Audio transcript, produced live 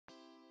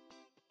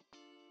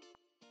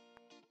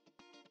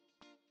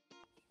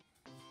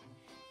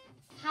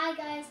Hi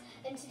guys,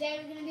 and today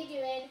we're going to be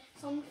doing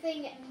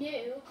something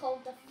new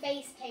called the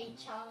face paint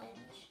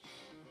challenge.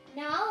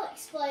 Now I'll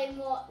explain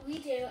what we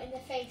do in the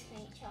face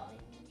paint challenge.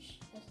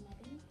 Because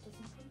Megan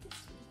doesn't paint this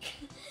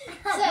week.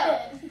 So,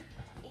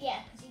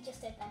 yeah, because you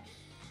just did that.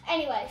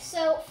 Anyway,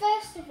 so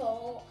first of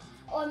all,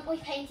 we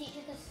paint each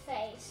other's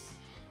face.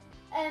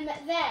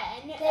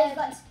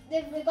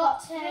 We've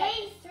got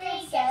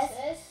three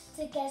guesses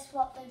to guess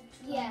what they've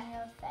drawn on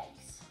your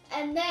face.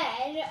 And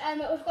then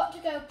we've got to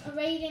go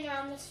parading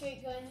around the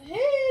street going,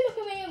 hey, look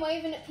at me, and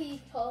waving at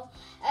people,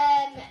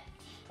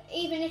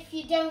 even if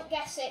you don't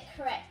guess it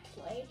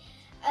correctly.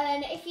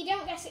 And if you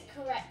don't guess it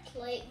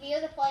correctly, the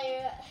other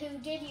player who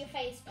did your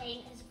face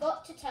paint has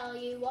got to tell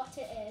you what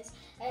it is,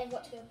 and you've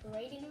got to go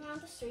parading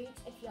around the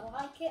streets if you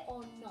like it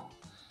or not.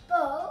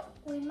 But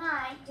we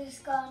might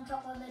just go on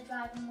top of the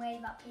drive and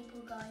wave at people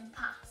going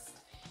past.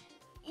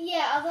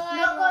 Yeah, otherwise...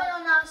 Not going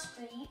on our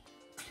street.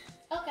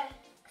 Okay.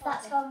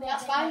 That's going to be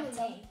That's fine with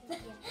me. Yeah.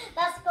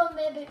 That's going to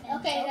be a bit mental.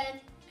 Okay then,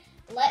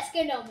 let's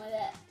get on with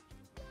it.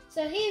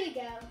 So here we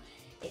go.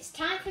 It's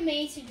time for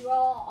me to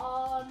draw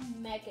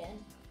on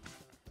Megan.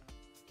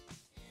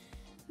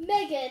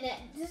 Megan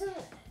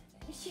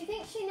she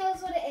thinks she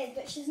knows what it is,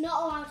 but she's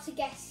not allowed to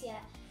guess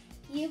yet.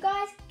 You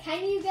guys,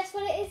 can you guess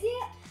what it is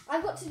yet?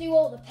 I've got to do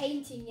all the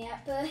painting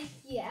yet, but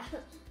yeah.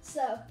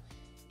 So,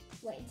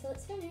 wait until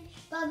it's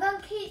finished. But I'm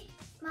going to keep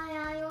my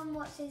eye on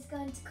what she's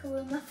going to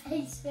colour my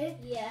face with.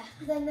 Yeah.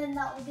 Then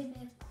that will give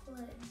me a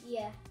clue.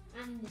 Yeah,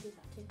 I'm going to do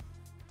that too.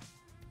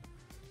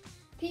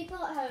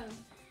 People at home,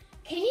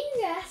 can you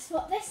guess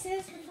what this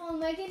is before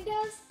Megan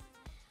does?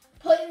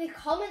 Put in the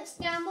comments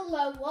down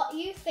below what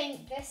you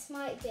think this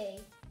might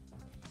be.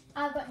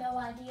 I've got no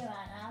idea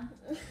right now.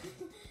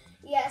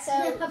 Yeah,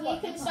 so you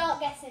can start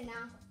guessing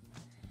now.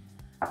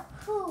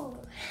 Whew.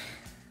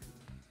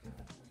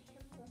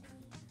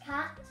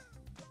 Cat.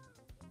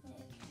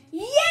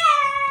 Yeah!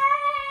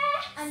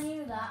 I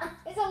knew that.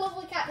 It's a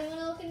lovely cat. Do you want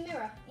to look in the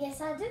mirror?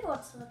 Yes, I do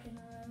want to look in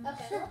the mirror.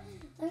 Okay.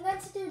 I'm going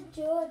to do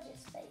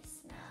George's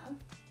face now.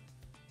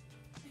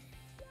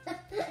 I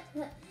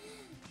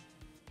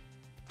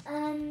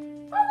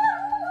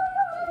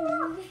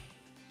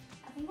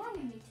think I'm going to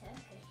be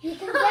Turkish. You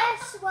can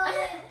guess while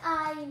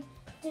I'm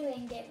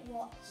doing it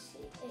what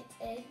it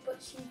is, but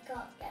she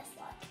can't guess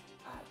like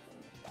I can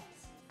guess.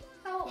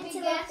 Help me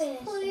Until guess, I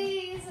finish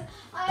please.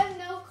 I have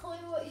no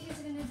clue what she's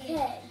going to do.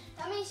 Okay.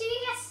 I mean, she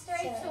can guess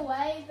straight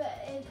away, but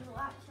it will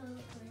actually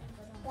look really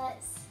good on her.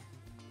 Let's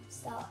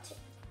start it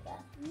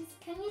then.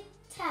 Can you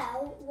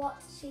tell what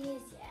she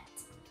is yet?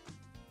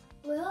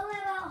 We're only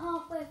about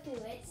halfway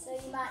through it, so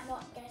you might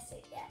not guess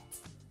it yet.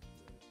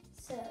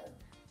 So,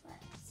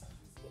 let's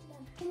see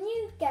then. Can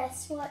you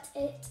guess what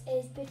it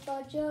is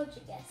before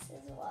Georgia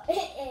guesses what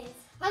it is?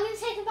 I'm going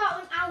to take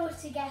about an hour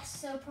to guess,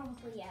 so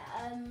probably,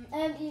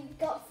 yeah. You've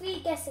got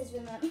 3 guesses,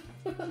 remember?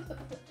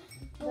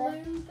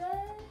 Balloon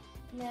bird?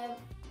 No.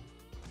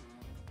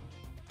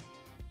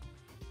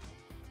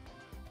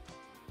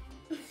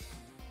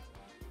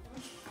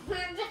 I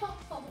don't know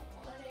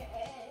what it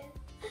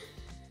is.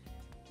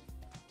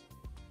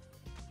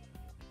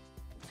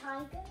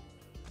 Tiger?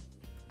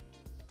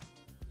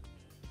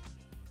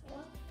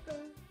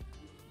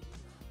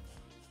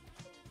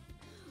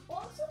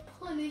 What's the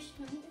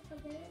punishment if I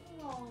get it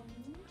wrong?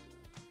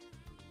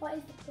 What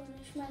is the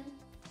punishment,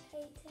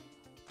 Katie?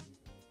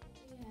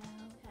 Yeah,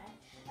 okay.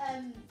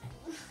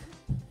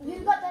 Have you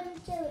got them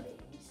jelly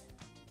beans?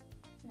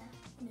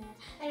 No.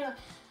 Anyway.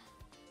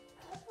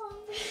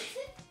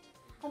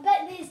 I bet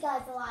these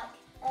guys are like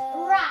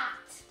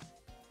Rat.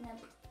 No.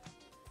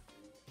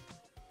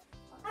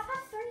 I've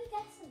had 3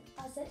 guesses.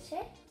 Has it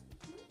shit?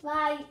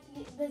 Right,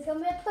 there's gonna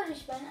be a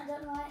punishment. I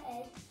don't know what it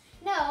is.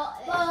 No,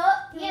 But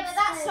but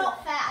that's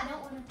not fair. I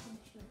don't want a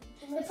punishment.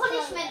 The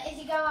punishment is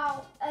you go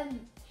out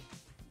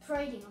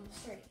parading on the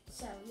street.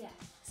 So yeah.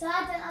 So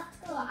I don't have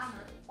to go.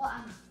 What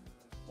am I?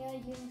 You're a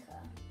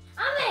unicorn.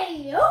 I'm a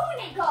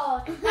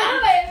unicorn. I'm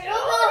a It's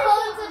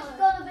unicorn.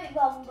 gone a bit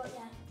wrong, but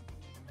yeah.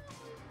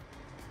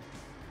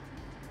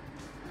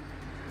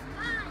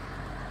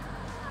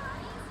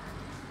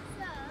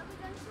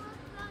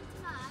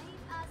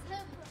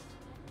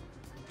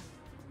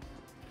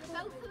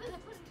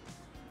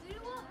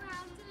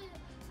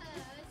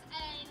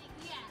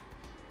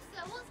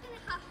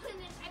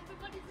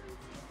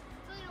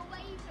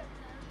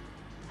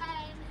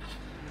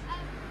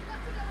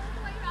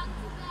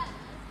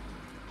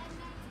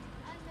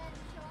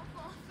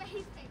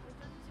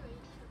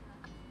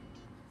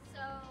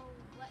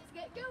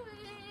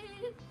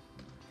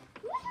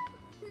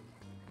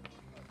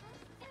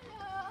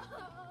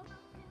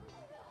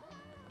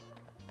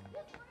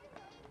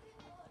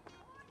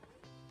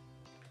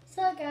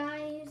 So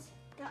guys,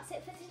 That's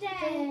it for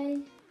today.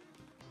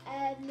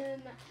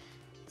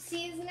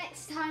 See you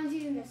next time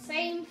doing the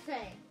same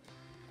thing.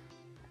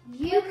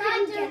 You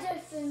might do a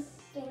different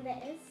thing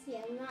that is.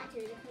 Yeah, we might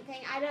do a different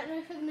thing. I don't know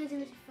if we're going to do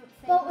a different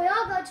thing. But we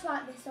are going to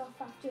write this off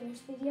after this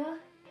video.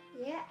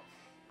 Yeah.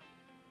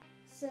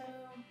 So,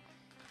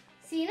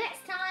 see you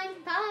next time.